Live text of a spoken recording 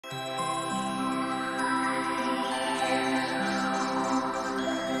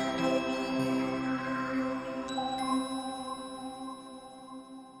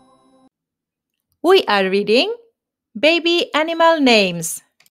We are reading Baby Animal Names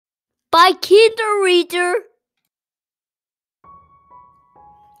by Kinderreader.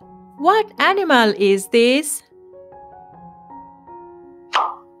 What animal is this?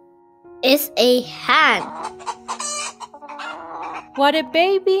 It's a hen. What a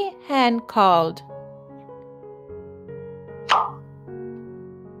baby hen called?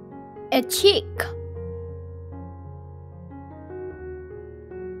 A chick.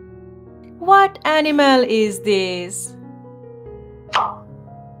 What animal is this?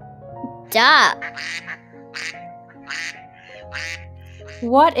 Duck.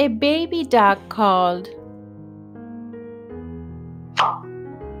 What a baby duck called?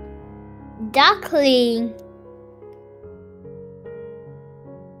 Duckling.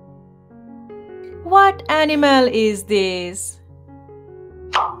 What animal is this?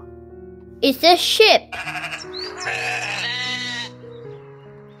 It's a sheep.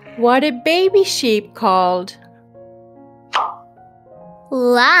 What a baby sheep called?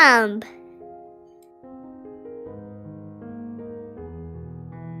 Lamb.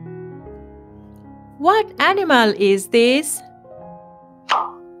 What animal is this?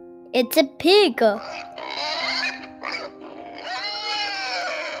 It's a pig.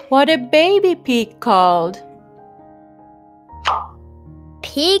 What a baby pig called?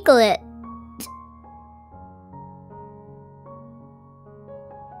 Piglet.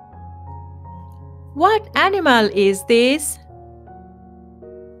 What animal is this?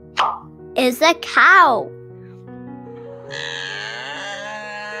 It's a cow.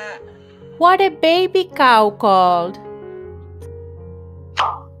 What a baby cow called?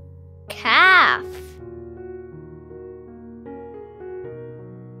 Calf.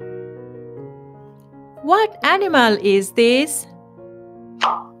 What animal is this?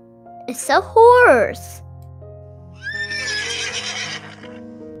 It's a horse.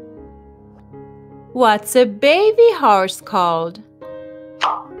 What's a baby horse called?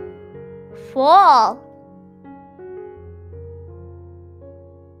 Foal.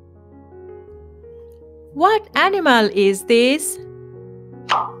 What animal is this?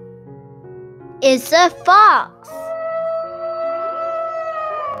 It's a fox.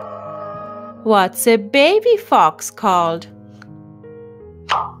 What's a baby fox called?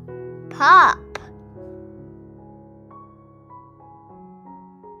 Pup.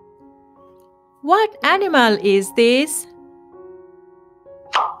 What animal is this?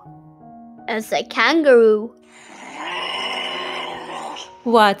 It's a kangaroo.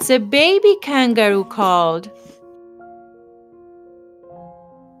 What's a baby kangaroo called?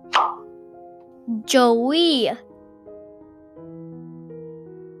 Joey.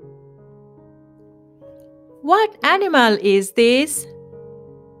 What animal is this?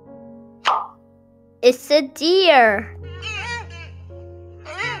 It's a deer.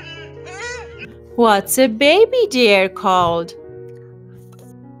 What's a baby deer called?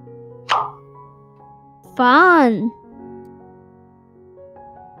 Fawn.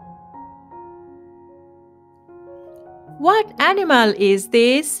 What animal is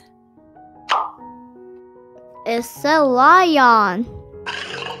this? It's a lion.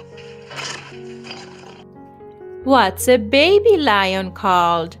 What's a baby lion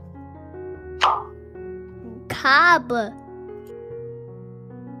called? Cub.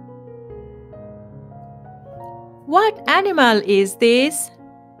 What animal is this?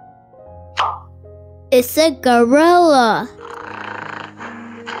 It's a gorilla.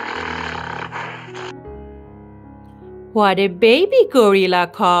 What a baby gorilla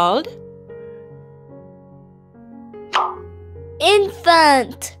called?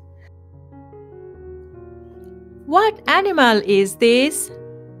 Infant. What animal is this?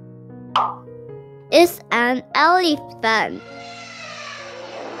 It's an elephant.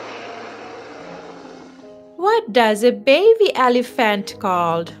 What does a baby elephant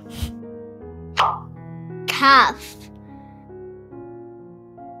called? Calf.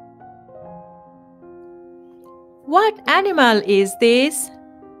 What animal is this?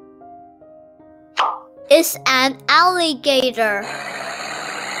 It's an alligator.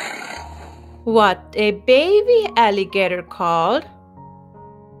 What a baby alligator called?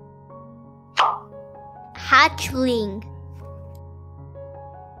 Hatchling.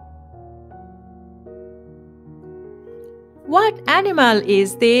 What animal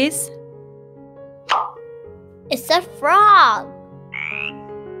is this? It's a frog.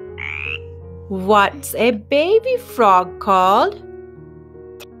 What's a baby frog called?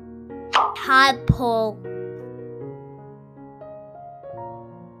 Tadpole.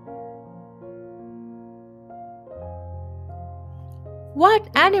 What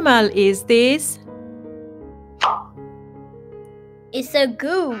animal is this? It's a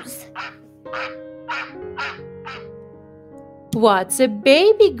goose. What's a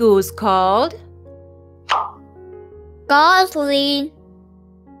baby goose called? Gosling.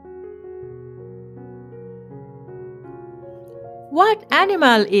 What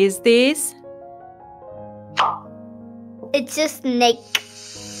animal is this? It's a snake.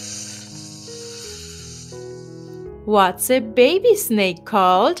 What's a baby snake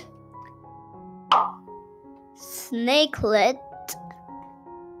called? Snakelet.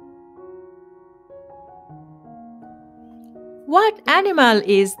 What animal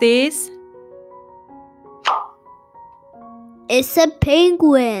is this? It's a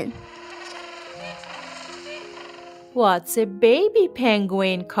penguin. What's a baby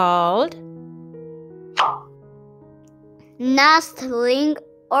penguin called? Nestling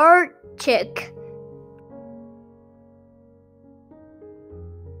or chick.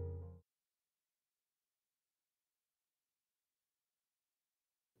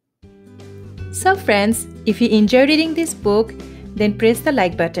 So friends, if you enjoyed reading this book, then press the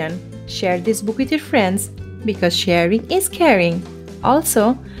like button. Share this book with your friends because sharing is caring.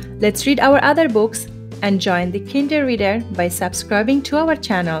 Also, let's read our other books and join the Kinder Reader by subscribing to our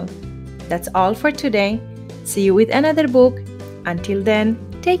channel. That's all for today. See you with another book. Until then,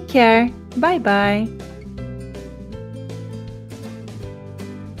 take care. Bye-bye.